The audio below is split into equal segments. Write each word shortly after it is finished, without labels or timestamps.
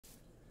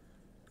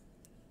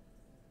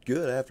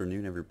Good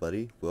afternoon,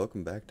 everybody.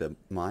 Welcome back to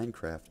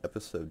Minecraft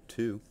Episode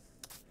 2.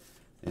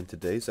 In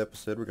today's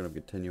episode, we're going to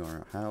continue on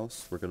our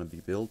house. We're going to be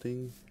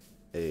building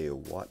a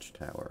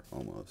watchtower,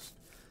 almost.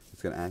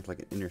 It's going to act like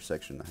an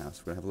intersection in the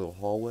house. We're going to have a little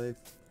hallway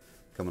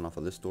coming off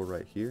of this door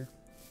right here.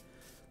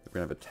 We're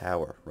going to have a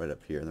tower right up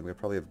here, and then we're going to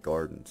probably have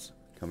gardens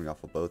coming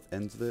off of both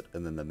ends of it,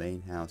 and then the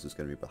main house is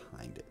going to be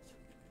behind it.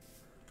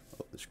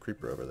 Oh, there's a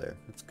creeper over there.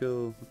 Let's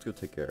go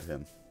take care of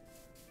him.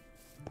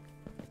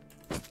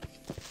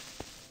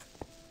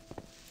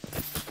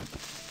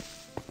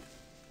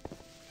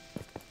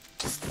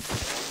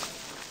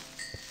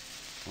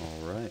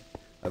 Alright,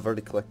 I've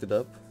already collected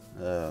up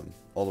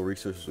all the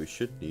resources we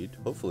should need.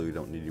 Hopefully we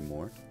don't need any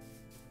more,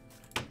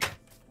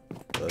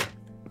 but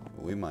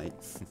we might.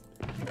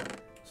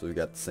 So we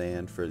got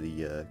sand for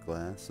the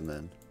glass, and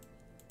then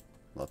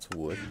lots of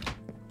wood.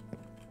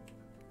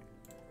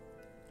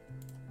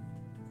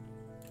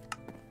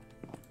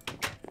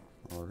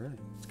 Alright,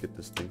 let's get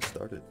this thing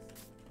started.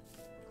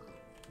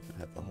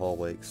 Have the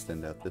hallway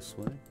extend out this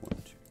way. 1,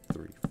 2,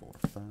 3, 4,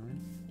 5.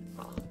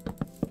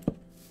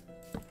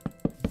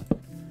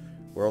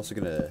 We're also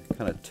going to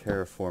kind of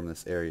terraform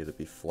this area to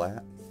be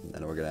flat, and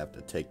then we're going to have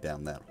to take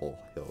down that whole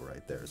hill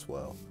right there as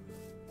well.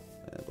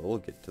 But we'll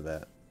get to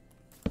that.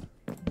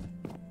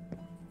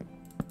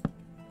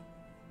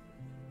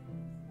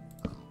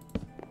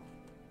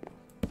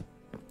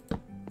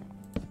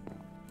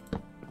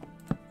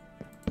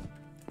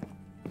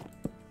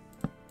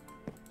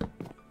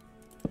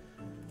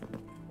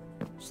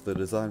 So the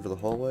design for the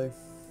hallway,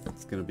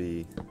 it's going to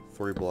be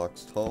 40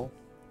 blocks tall.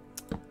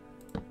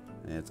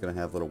 And it's going to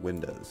have little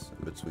windows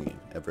in between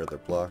every other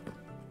block.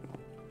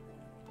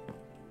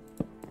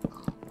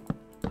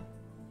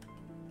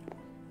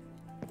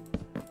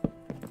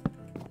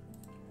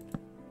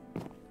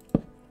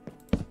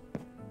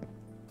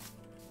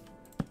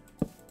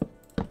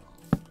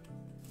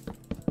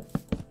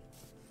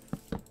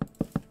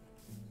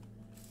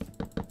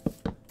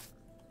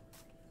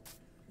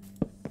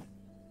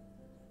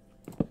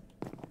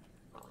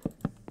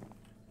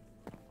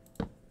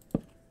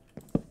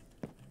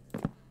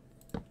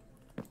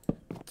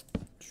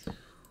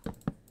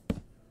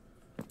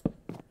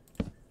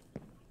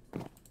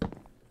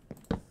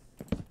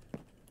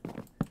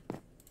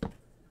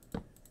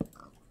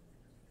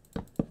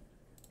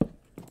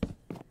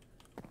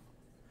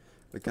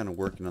 We're kind of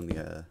working on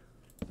the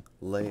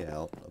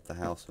layout of the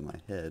house in my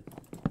head.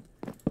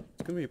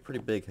 It's going to be a pretty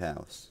big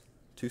house.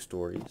 2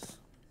 stories.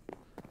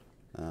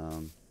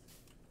 And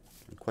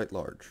quite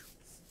large.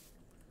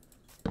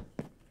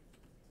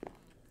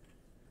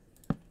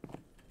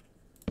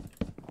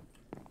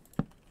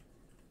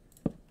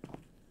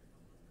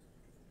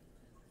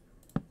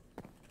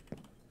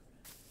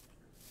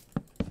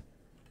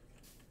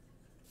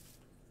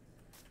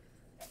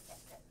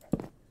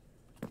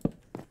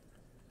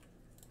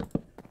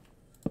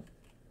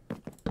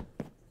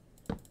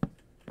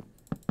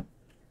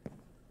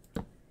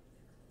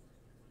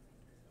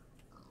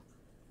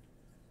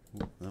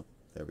 Oh,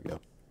 there we go.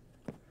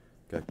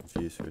 Got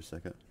confused for a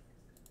second.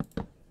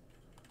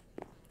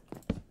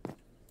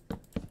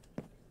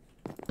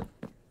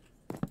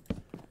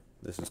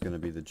 This is going to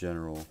be the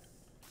general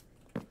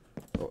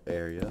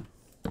area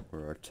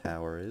where our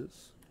tower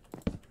is.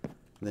 And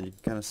then you can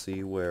kind of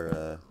see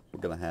where we're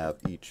going to have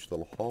each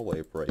little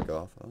hallway break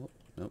off. Oh,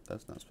 nope,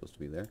 that's not supposed to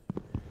be there.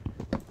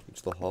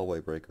 Each little hallway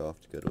break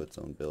off to go to its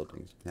own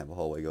buildings. You can have a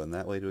hallway going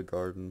that way to a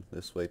garden,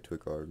 this way to a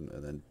garden,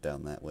 and then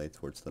down that way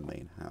towards the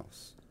main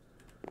house.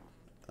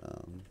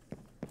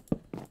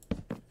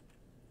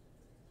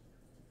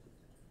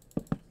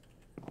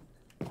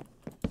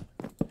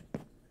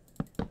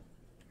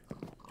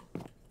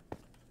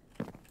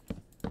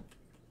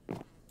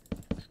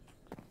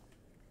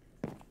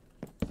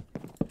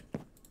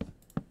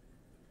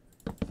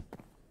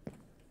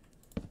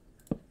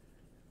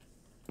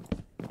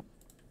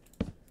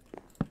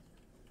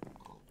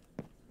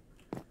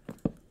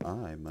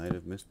 I might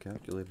have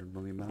miscalculated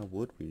on the amount of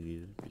wood we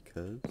needed,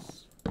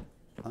 because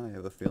I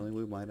have a feeling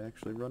we might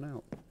actually run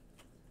out.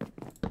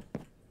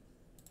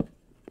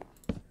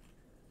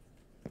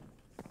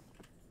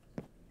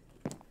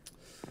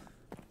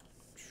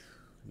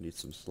 Need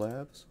some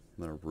slabs.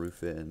 I'm going to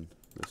roof in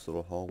this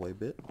little hallway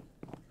bit.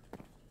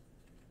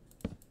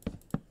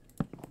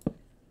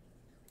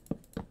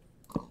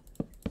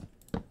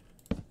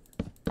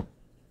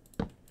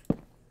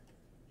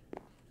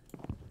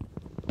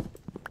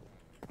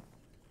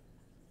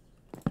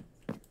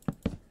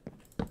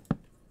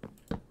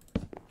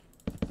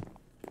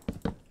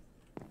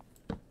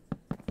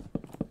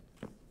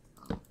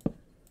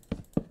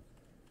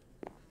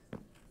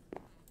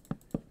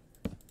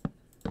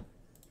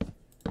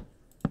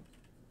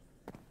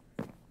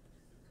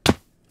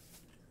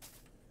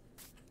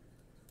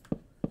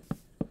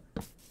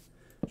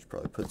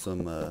 Probably put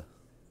some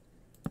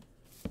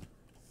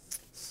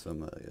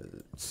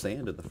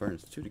sand in the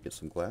furnace too to get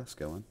some glass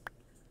going.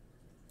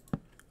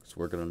 So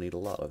we're gonna need a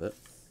lot of it.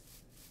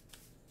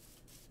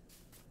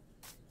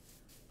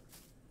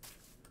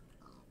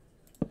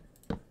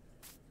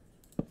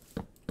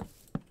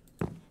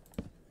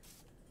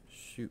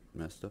 shoot,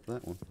 messed up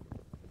that one.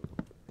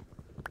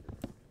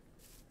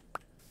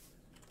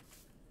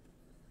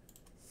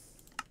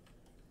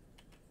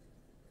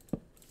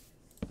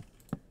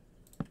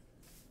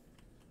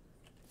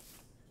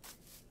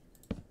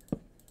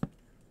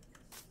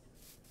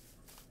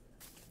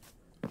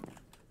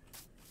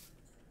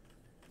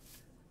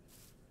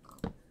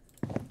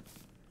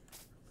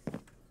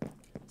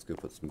 Let's go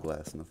put some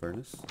glass in the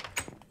furnace.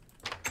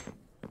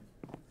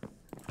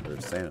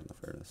 Or sand in the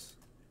furnace,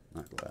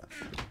 not glass.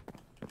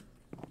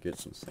 Get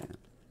some sand.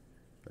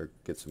 Or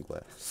get some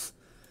glass.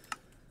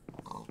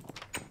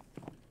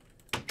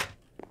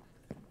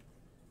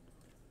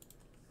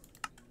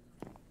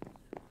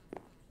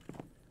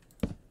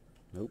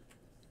 Nope.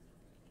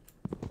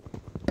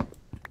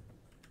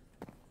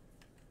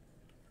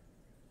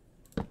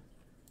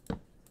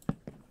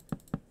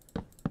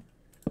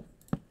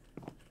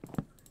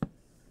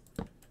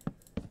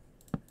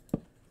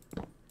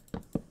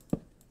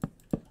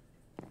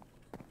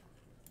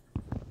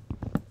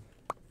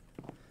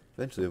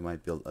 Eventually we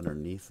might build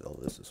underneath all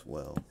this as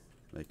well.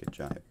 Make a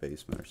giant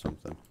basement or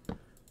something.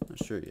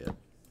 Not sure yet.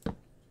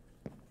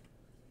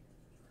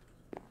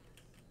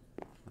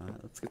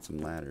 Let's get some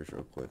ladders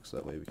real quick so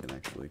that way we can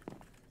actually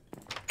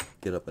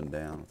get up and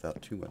down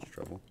without too much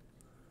trouble.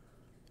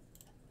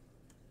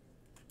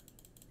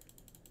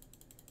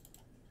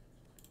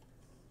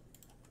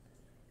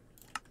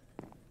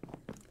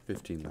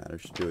 $15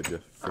 ladders should do it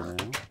just for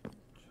now.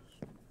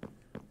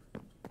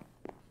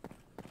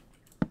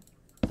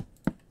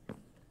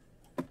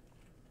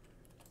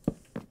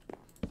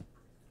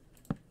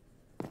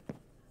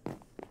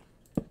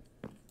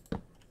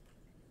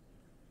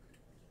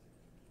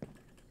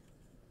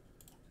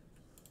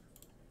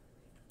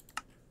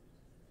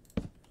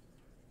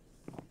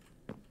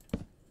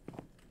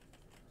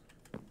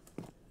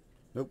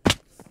 Nope,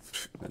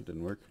 that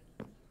didn't work.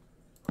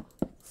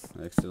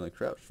 I accidentally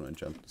crouched when I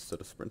jumped instead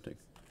of sprinting.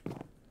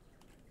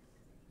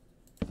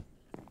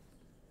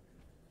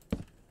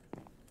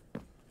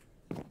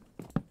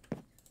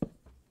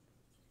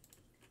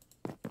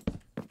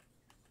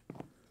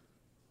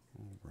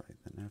 Alright,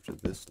 then after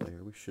this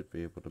layer we should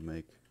be able to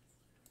make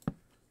a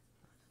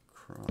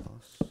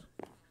cross.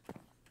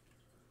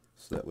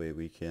 So that way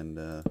we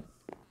can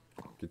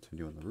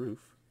continue on the roof.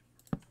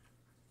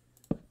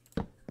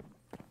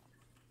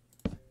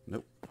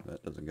 Nope,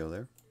 that doesn't go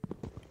there.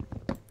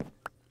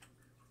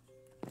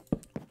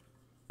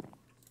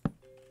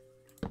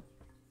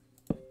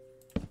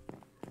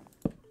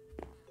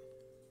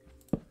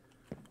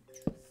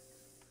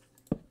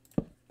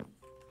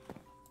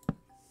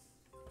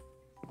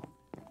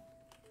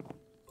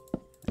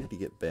 I need to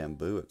get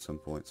bamboo at some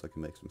point so I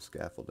can make some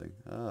scaffolding.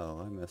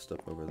 Oh, I messed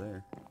up over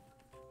there.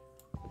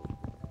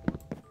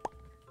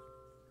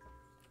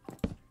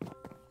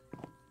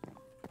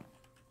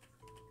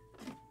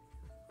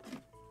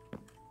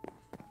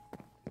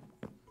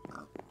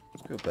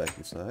 Go back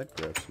inside,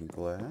 grab some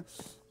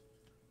glass.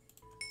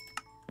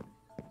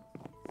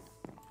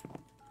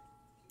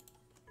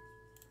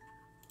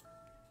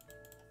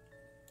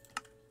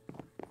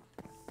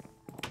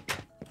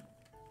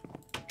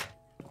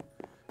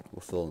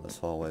 We'll fill in this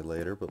hallway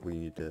later, but we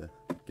need to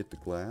get the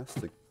glass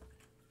to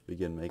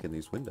begin making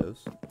these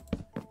windows.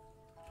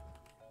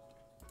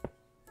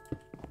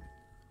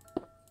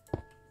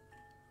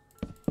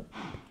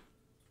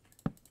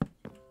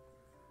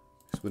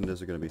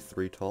 Windows are going to be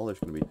 3 tall. There's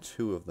going to be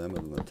 2 of them,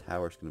 and then the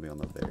tower's going to be on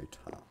the very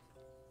top.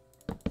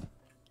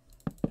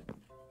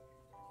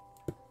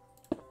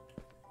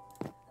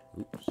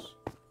 Oops.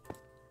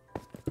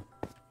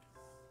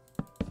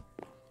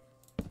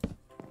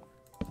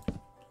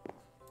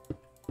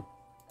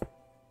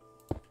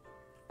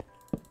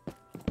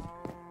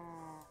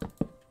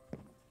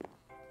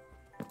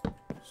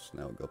 So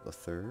now we'll go up the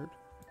 3rd.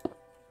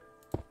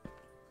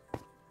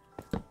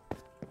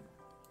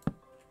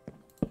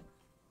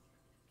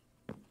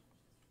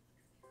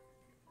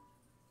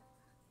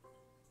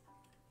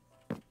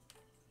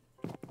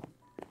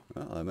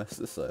 Well, I messed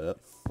this side up.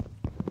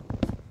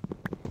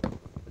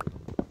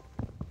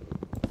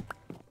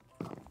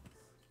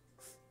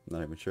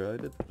 Not even sure I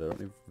did, but I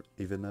don't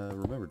even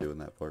remember doing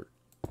that part.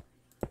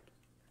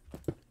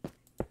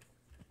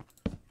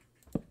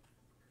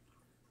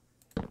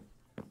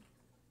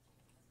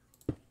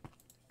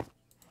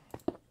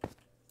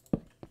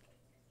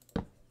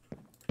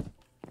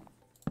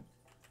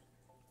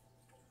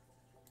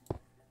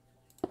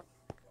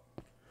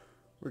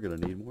 We're gonna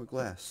need more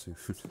glass soon.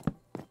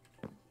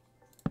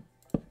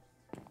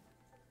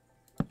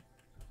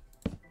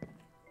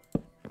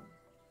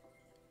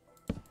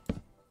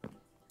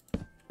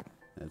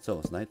 It's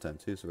almost nighttime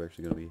too, so we're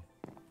actually going to be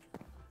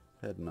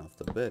heading off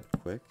to bed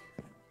quick.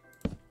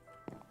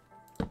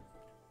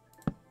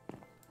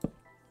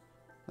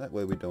 That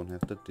way we don't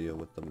have to deal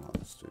with the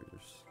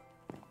monsters.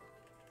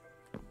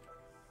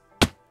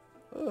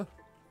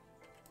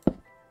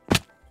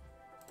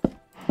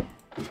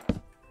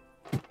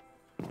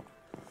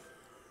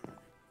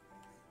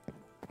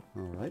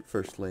 Alright,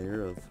 first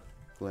layer of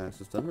glass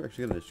is done. We're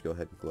actually going to just go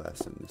ahead and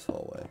glass in this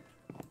hallway.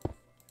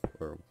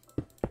 Or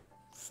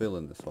fill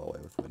in this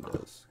hallway with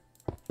windows.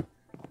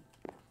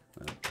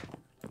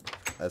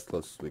 As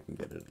close as we can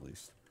get it, at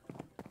least.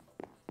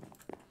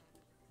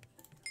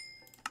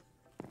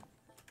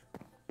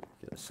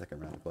 Get a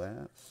second round of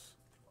glass.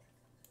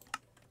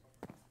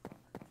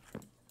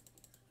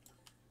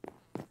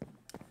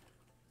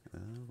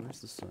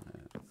 Where's the sun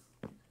at?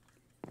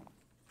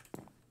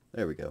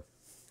 There we go.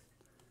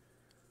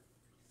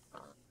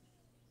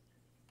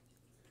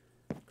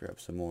 Grab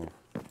some more,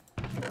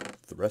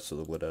 the rest of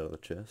the wood out of the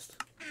chest.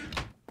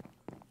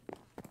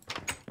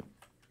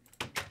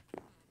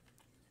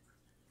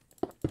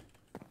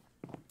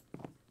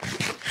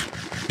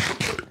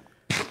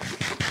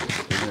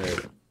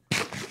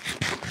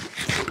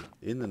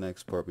 In the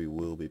next part we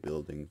will be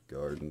building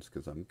gardens,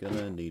 because I'm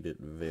gonna need it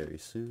very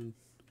soon,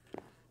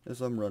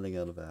 as I'm running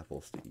out of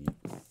apples to eat.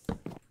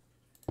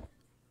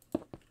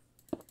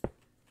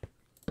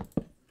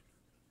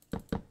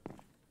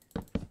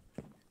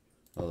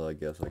 Although I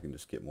guess I can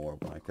just get more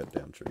when I cut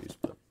down trees,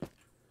 but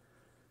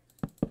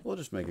we'll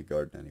just make a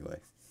garden anyway.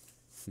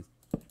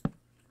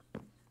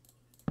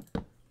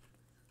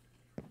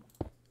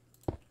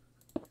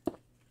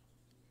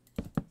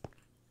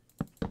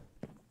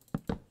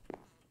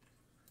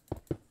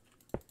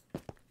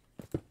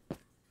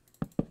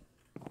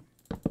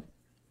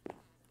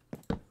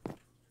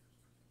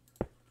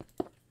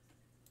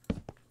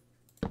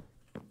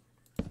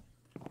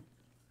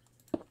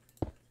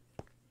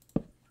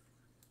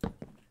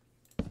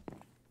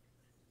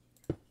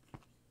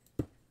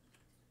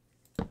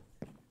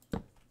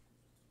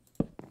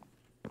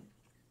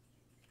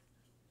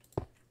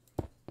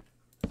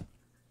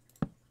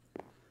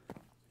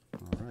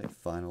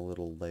 Final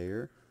little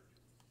layer,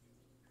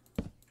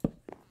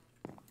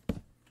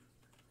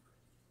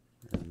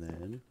 and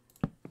then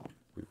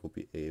we will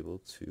be able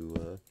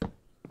to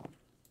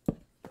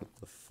put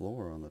the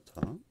floor on the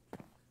top.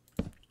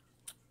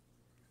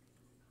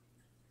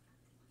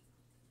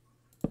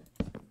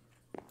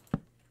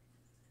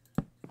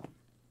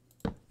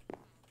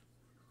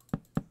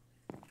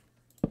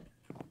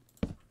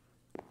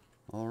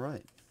 All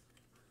right,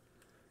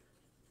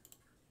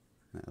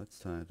 now it's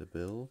time to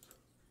build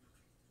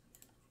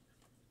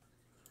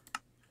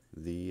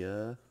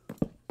the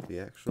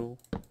actual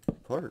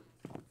part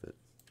of it.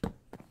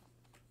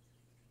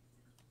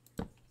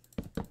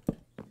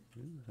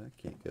 Ooh, that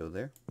can't go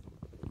there.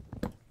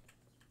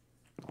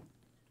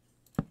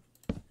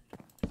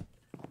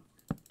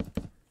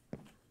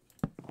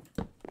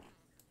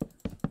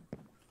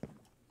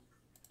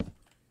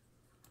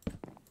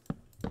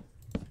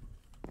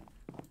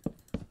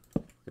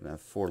 Gonna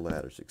have 4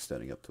 ladders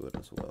extending up to it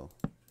as well.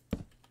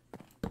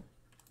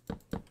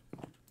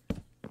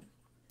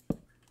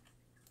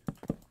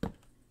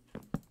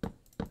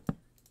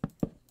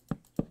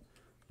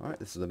 Alright,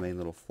 this is the main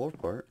little floor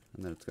part,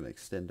 and then it's going to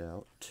extend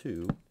out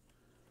 2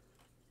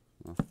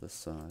 off the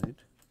side.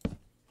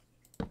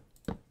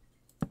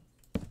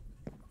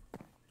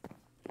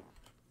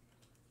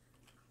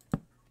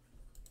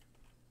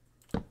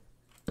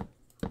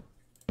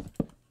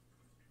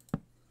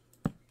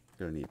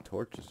 Gonna need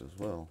torches as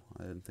well.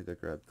 I didn't think I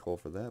grabbed coal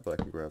for that, but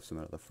I can grab some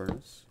out of the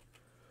furnace.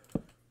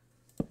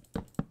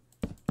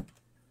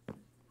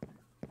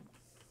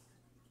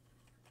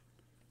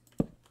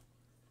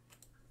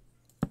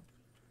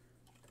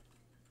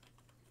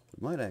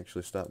 Might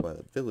actually stop by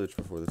the village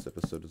before this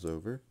episode is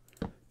over,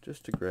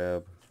 just to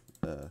grab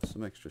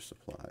some extra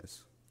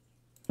supplies.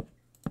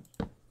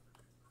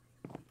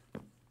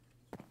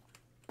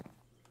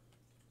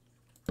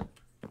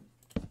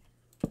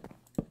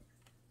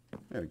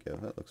 There we go,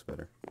 that looks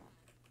better.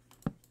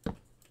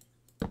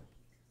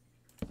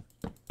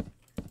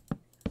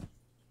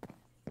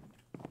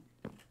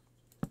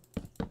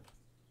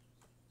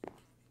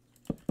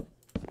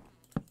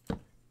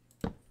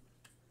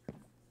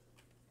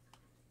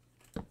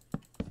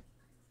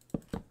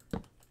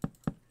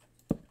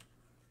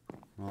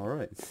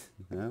 Alright,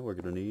 now we're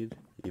going to need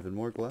even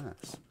more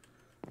glass.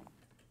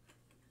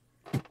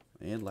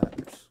 And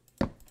ladders.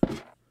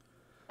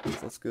 So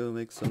let's go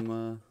make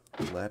some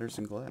ladders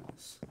and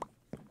glass.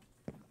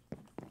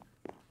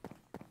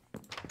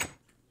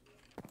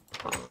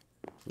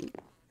 Ooh.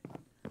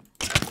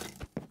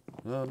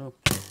 Oh no.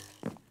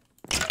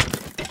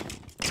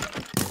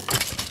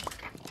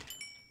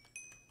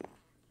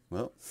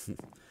 Well,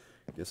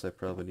 guess I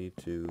probably need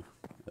to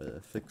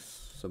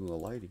fix some of the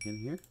lighting in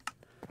here,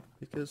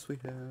 because we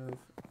have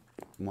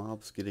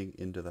mobs getting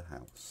into the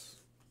house,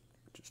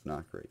 which is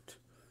not great.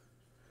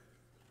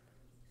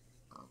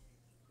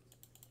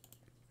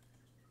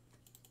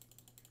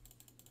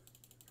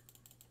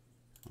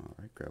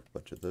 Alright, grab a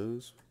bunch of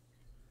those.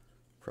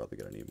 Probably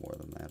gonna need more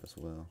than that as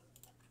well.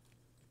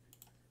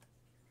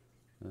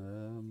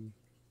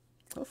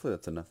 Hopefully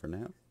that's enough for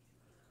now.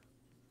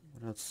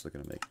 What else is I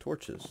gonna make?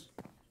 Torches.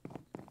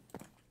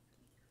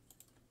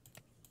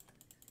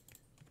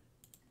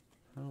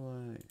 How do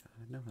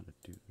I know how to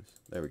do this.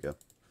 There we go.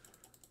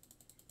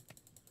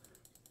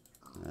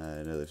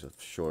 I know there's a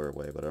shorter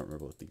way, but I don't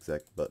remember what the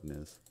exact button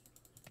is.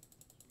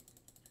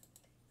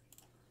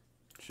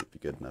 Should be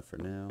good enough for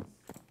now.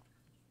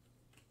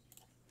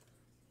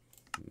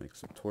 make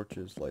some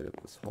torches, light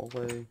up this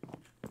hallway,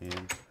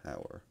 and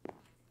power.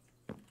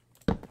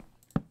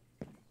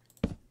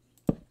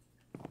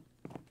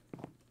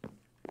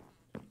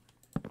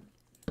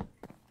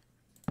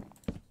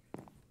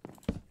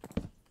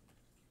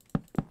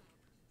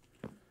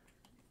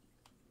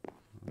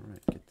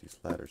 Alright, get these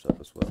ladders up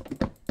as well.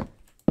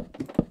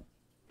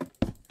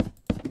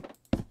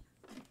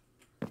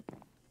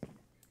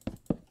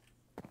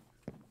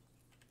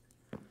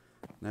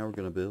 Now we're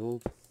going to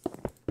build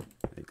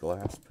a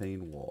glass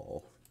pane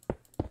wall.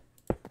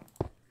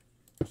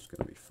 It's going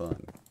to be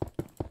fun.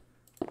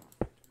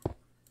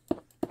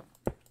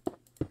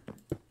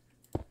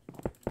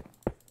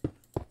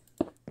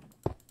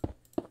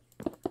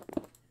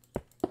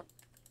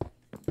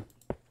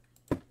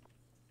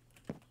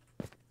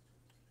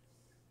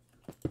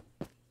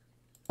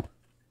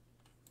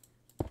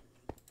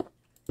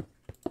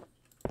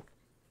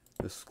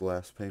 This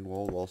glass pane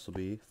wall will also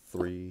be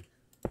 3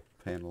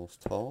 panels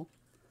tall.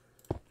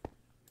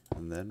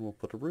 And then we'll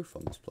put a roof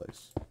on this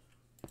place.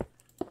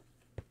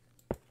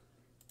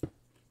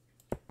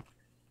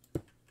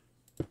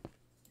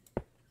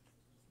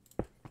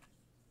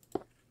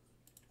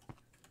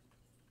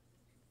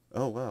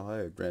 Oh wow,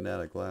 I ran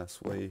out of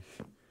glass way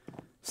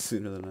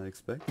sooner than I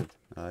expected.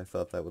 I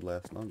thought that would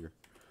last longer.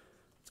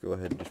 Let's go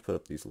ahead and just put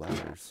up these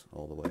ladders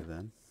all the way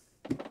then.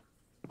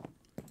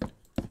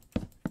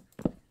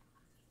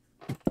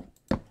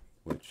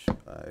 Which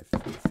I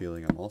have a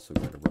feeling I'm also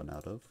going to run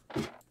out of.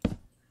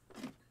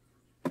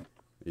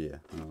 Yeah,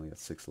 I only got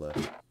 6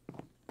 left.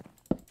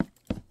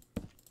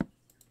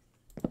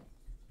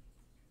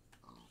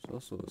 There's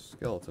also a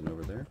skeleton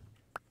over there.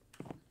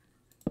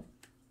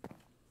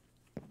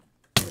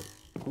 Wait,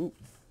 ooh.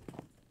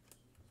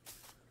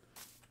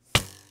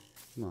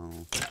 Come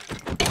on.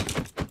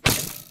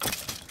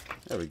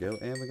 There we go,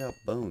 and we got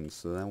bones,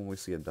 so now when we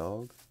see a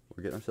dog,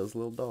 we're getting ourselves a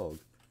little dog.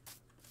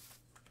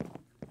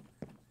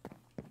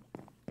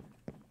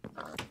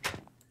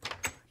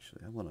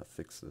 Actually, I want to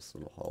fix this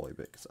little hallway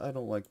bit, because I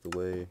don't like the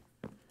way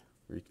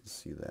where you can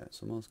see that.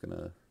 So I'm just going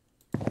to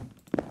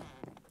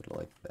put it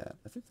like that.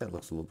 I think that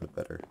looks a little bit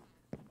better.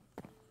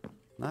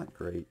 Not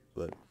great,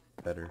 but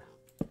better.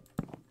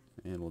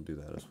 And we'll do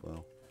that as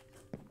well.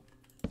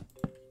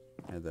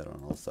 Add that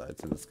on all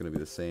sides, and it's going to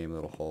be the same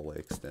little hallway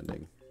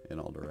extending in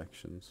all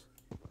directions.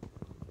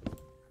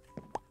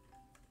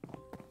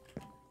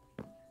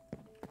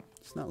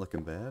 It's not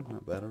looking bad,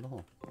 not bad at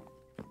all.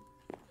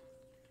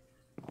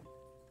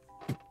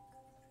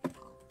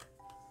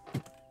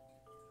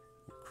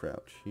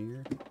 Crouch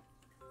here.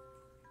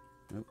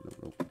 Nope, nope,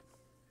 nope.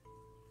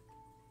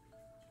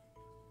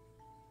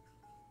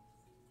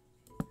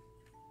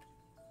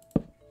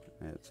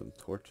 Add some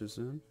torches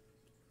in.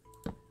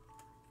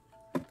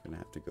 Gonna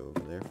have to go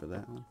over there for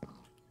that one.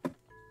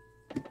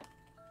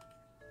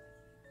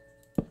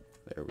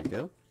 There we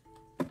go.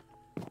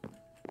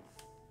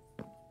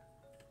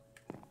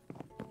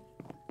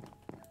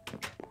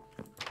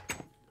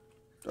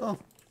 Oh!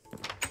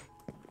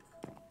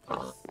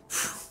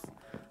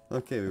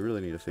 Okay, we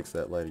really need to fix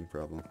that lighting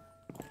problem.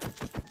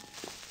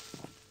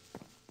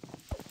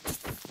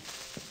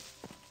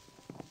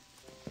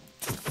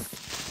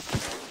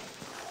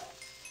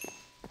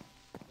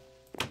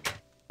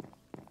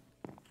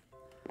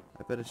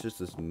 I bet it's just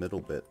this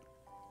middle bit.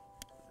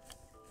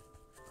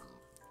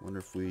 Wonder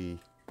if we...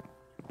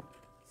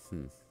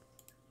 If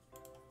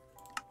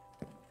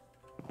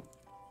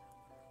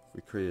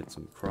we created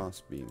some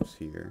cross beams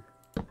here.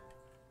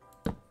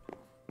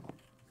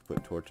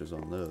 Put torches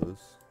on those.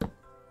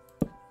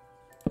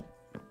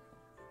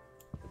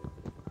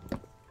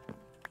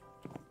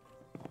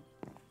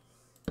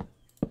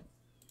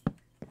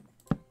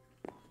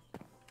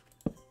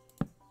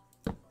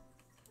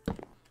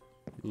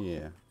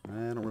 Yeah, I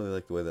don't really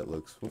like the way that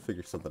looks. We'll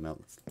figure something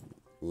out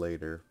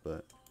later,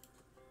 but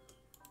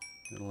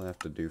it'll have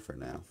to do for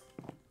now.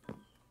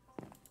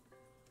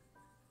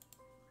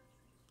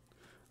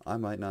 I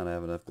might not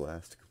have enough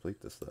glass to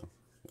complete this though,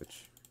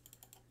 which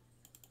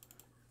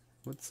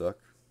would suck.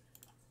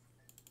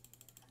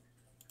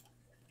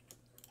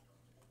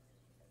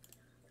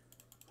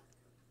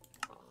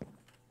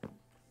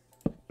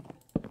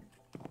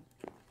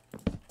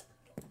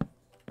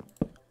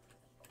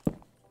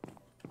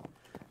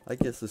 I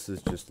guess this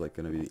is just like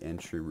going to be the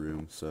entry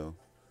room, so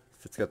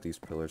if it's got these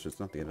pillars, it's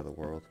not the end of the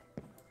world.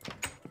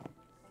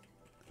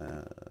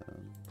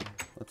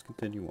 Let's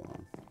continue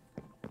on.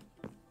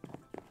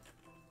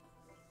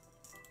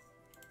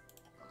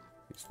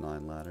 These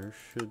 9 ladders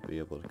should be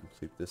able to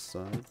complete this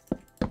side.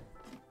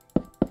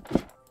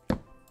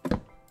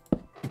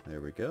 There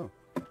we go.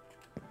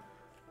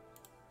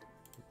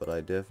 But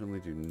I definitely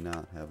do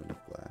not have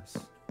enough glass.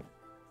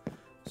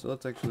 So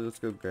let's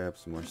go grab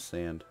some more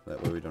sand,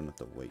 that way we don't have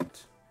to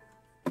wait.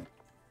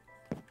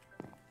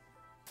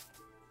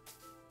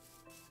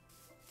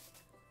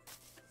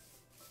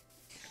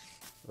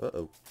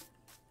 Uh-oh.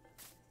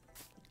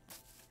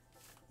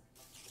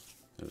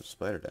 There's a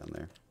spider down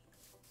there.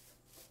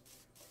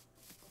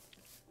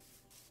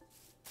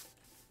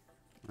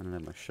 I don't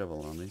have my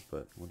shovel on me,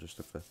 but we'll just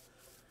have to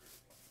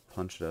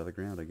punch it out of the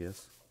ground, I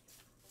guess.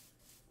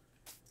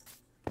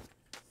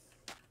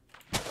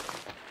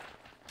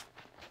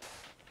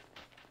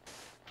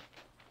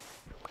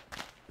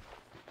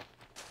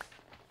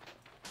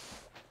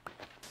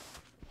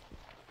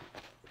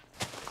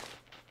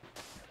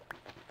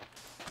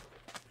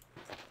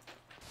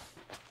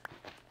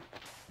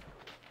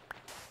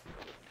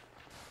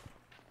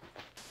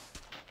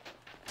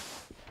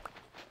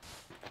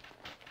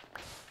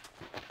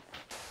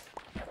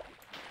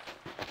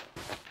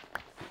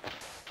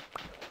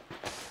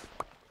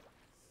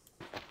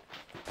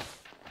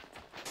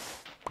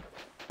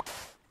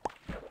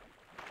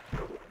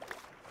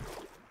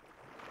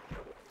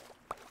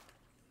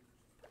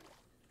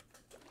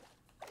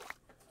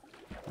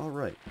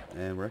 Alright,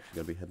 and we're actually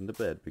going to be heading to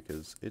bed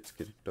because it's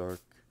getting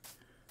dark.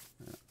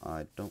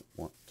 I don't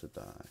want to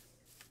die.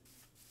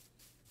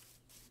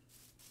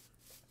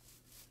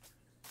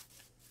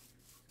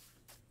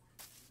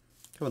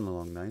 Coming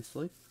along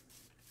nicely.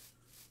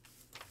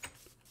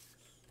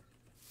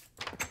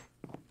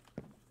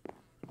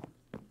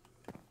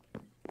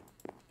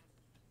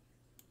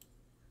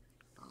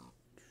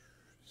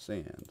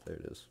 Sand, there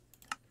it is.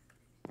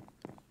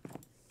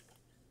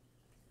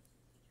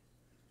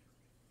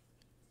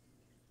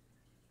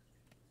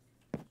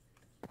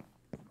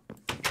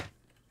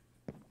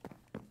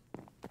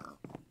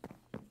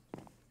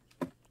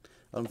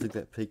 I don't think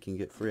that pig can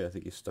get free. I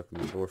think he's stuck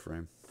in the door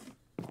frame.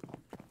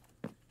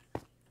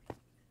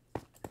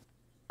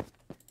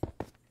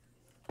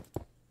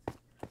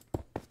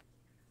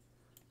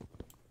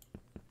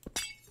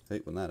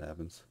 Hate when that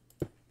happens.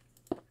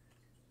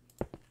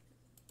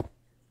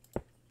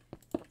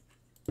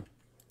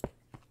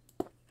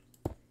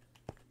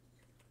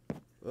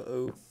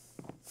 Uh-oh.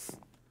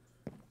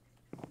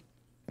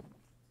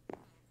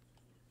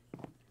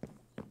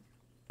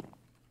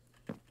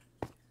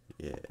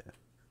 Yeah.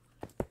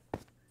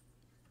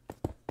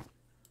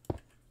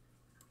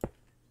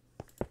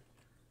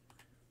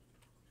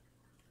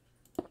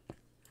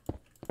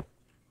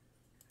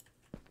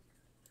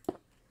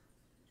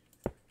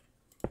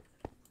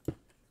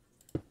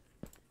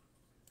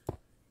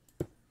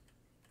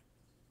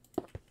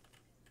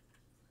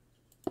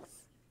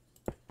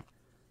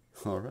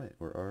 Alright,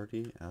 we're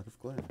already out of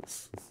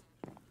glass.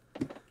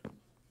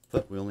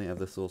 But we only have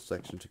this little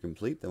section to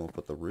complete, then we'll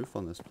put the roof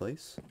on this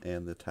place,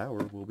 and the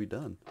tower will be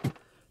done.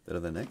 Then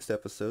in the next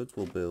episodes,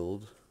 we'll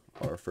build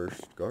our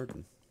first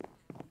garden.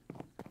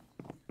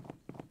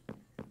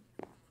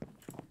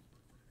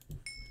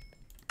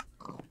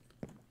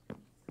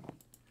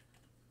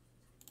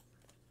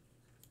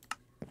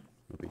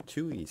 It'll be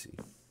too easy.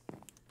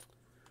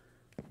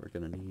 We're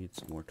gonna need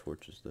some more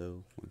torches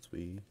though, once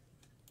we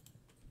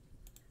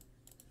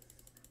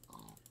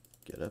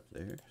get up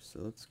there. So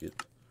let's get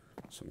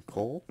some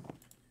coal,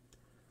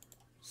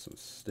 some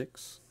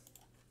sticks,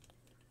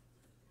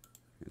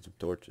 and some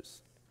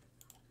torches.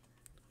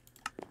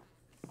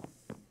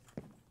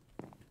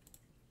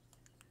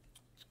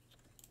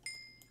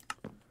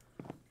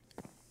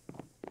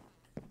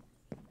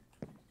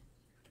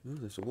 Ooh,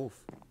 there's a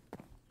wolf.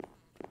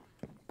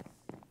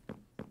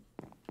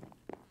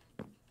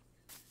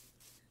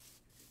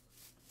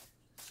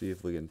 See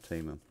if we can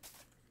tame him.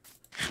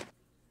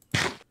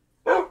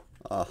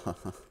 Ah,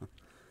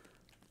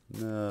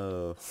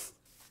 no.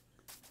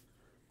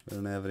 We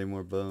don't have any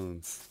more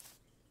bones.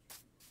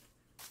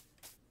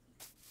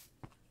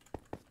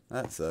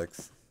 That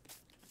sucks.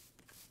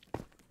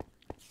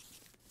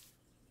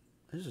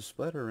 There's a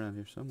spider around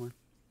here somewhere.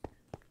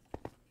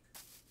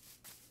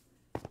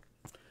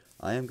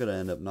 I am going to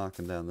end up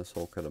knocking down this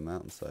whole kind of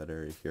mountainside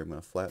area here. I'm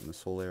going to flatten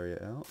this whole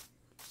area out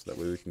so that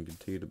way we can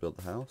continue to build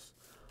the house.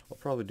 I'll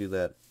probably do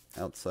that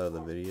outside of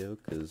the video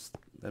because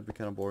that'd be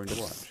kind of boring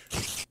to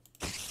watch.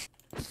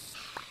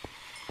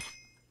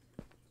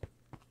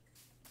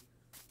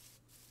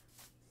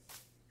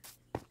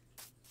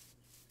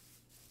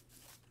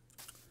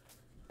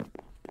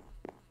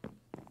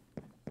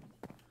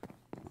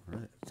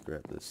 Alright, let's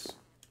grab this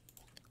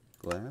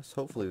glass.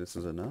 Hopefully this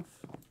is enough.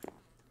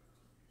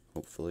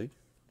 Hopefully.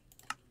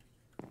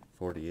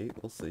 48,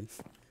 we'll see.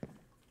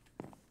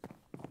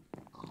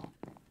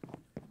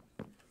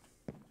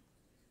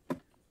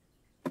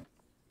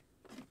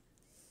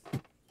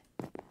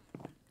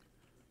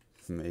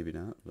 Maybe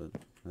not, but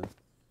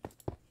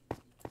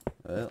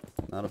well,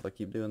 not if I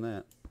keep doing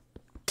that.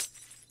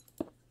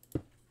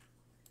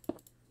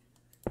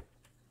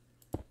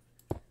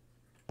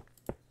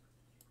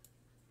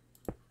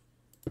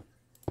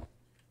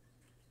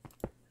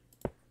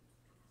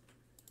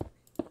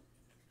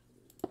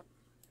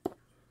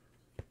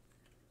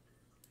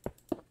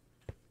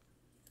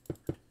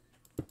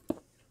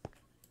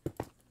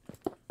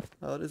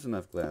 Oh, it is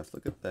enough glass.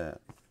 Look at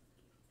that.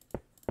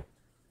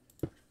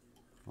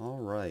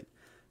 Alright.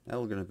 Now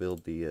we're going to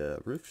build the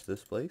roof to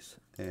this place,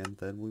 and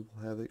then we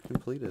will have it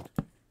completed.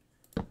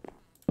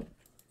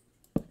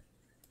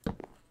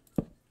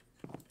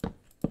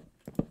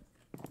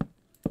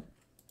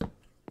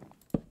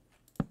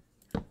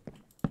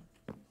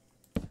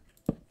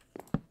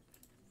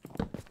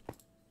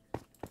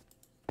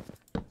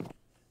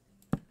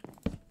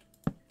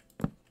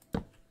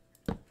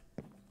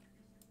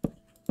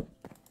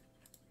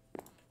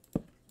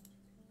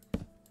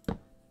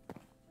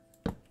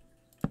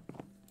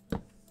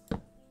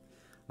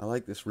 I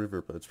like this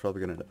river, but it's probably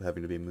going to end up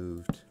having to be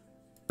moved.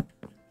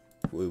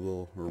 We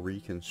will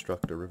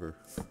reconstruct a river.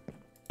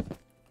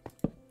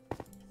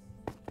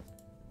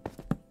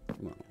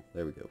 Come on,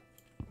 there we go.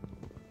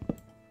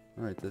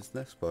 Alright, this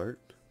next part,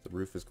 the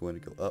roof is going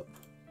to go up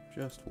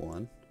just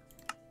one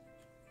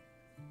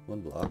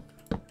block,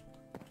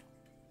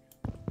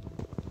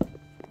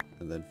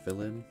 and then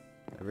fill in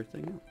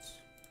everything else.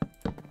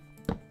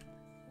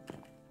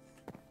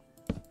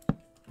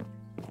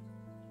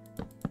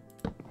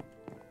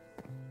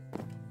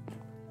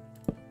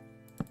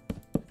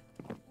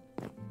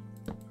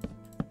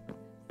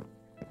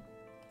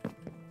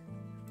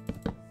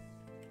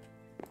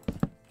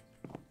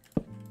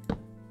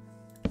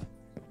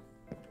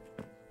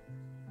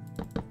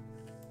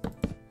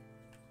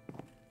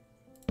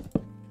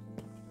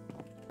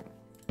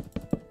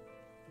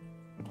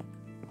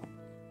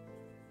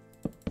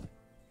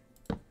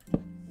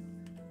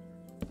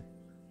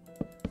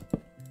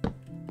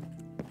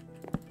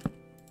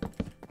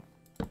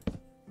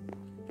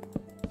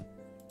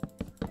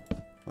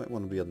 Might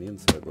want to be on the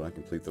inside when I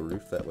complete the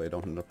roof, that way I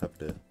don't end up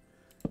having to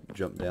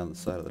jump down the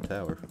side of the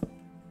tower.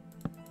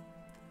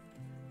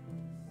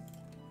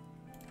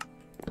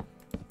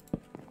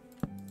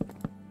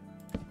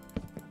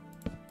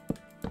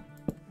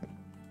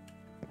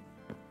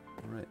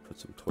 Alright, put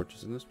some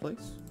torches in this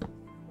place.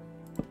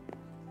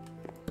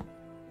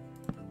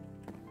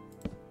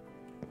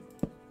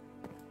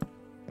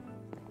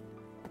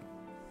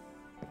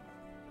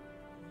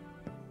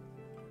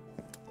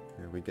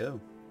 There we go.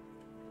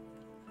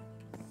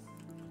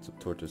 Some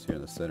torches here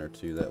in the center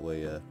too, that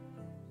way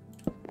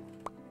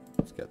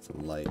it's got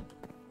some light.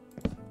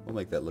 We'll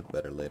make that look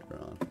better later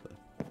on, but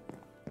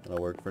that'll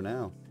work for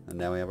now. And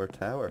now we have our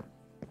tower.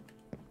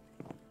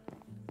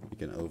 You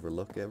can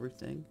overlook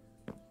everything.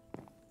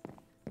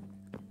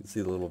 You can see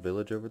the little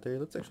village over there.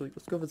 Let's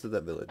go visit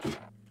that village.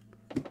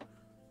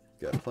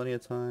 Got plenty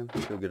of time.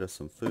 Let's go get us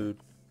some food.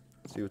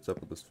 See what's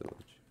up with this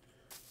village.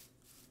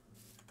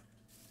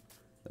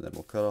 And then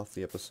we'll cut off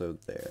the episode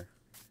there.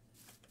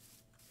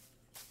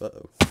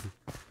 Uh-oh. I'm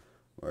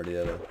already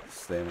out of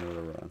stamina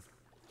to run.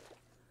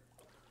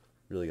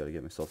 Really got to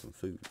get myself some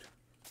food.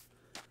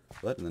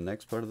 But in the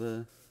next part of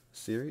the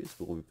series,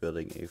 we'll be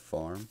building a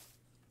farm.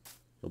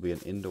 It'll be an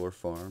indoor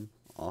farm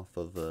off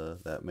of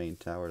that main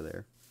tower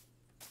there.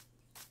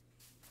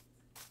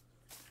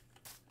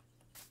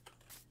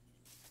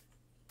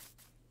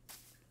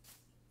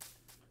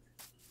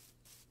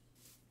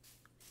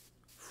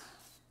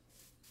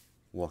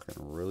 Walking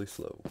really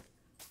slow.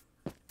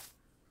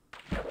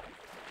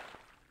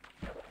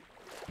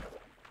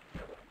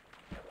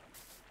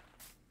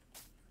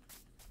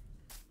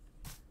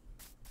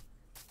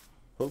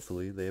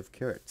 Hopefully they have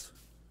carrots.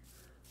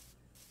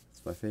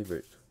 It's my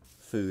favorite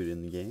food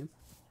in the game,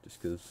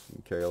 just because you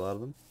can carry a lot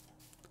of them.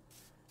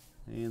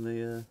 And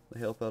they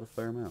help out a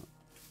fair amount.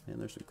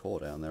 And there's some coal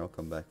down there, I'll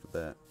come back for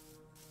that.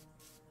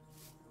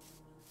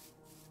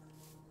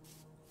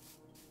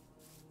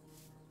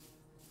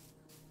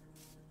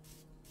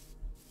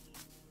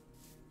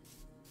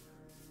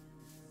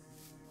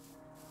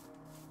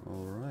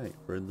 Alright,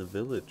 we're in the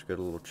village. Got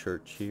a little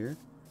church here.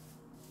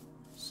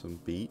 Some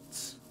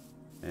beets.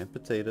 And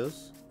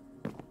potatoes.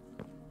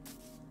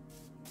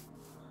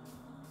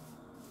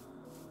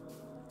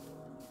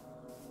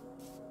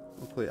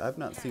 Okay, I've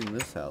not seen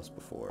this house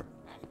before.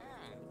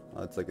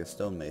 Oh, it's like a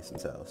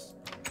stonemason's house.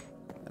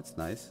 That's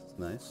nice. It's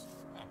nice.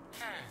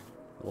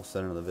 Little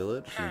center of the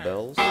village. Some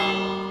bells.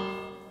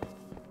 And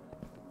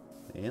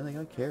they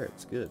got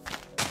carrots. Good.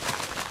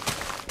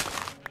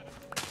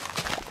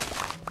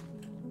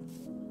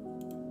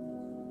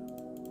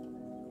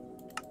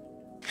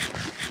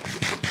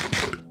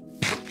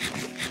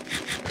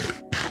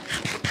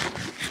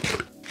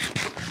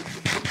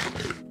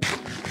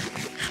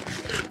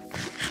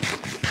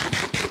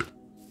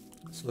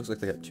 Looks like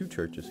they got two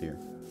churches here.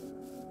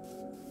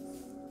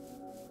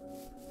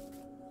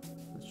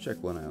 Let's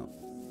check one out.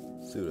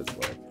 See what it's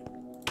like.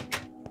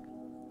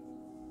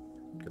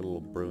 Got a little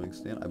brewing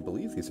stand. I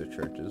believe these are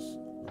churches.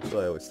 That's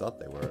what I always thought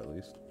they were, at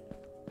least.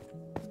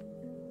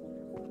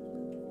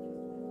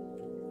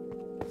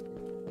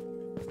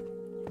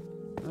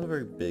 Not a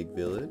very big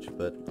village,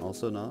 but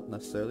also not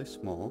necessarily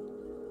small.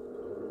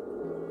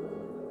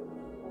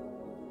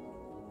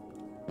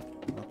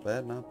 Not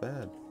bad, not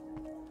bad.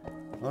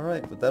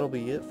 Alright, but that'll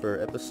be it for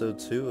episode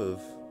 2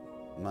 of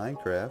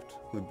Minecraft.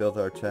 We built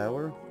our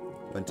tower,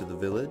 went to the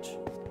village.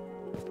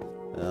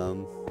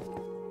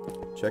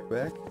 Check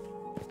back.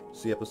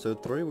 See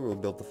episode 3 where we'll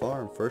build the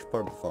farm, first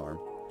part of the farm.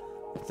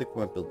 I think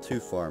we might build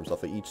 2 farms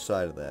off of each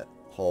side of that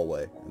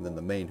hallway, and then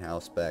the main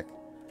house back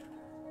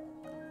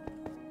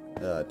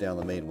down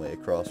the main way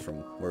across from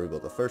where we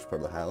built the first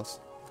part of the house.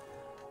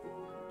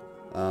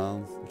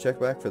 Check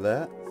back for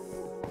that.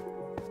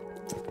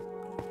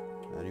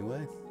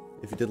 Anyway.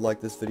 If you did like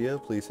this video,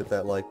 please hit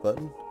that like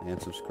button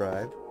and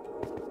subscribe.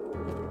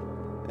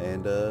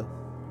 And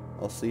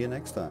I'll see you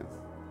next time.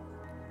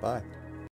 Bye.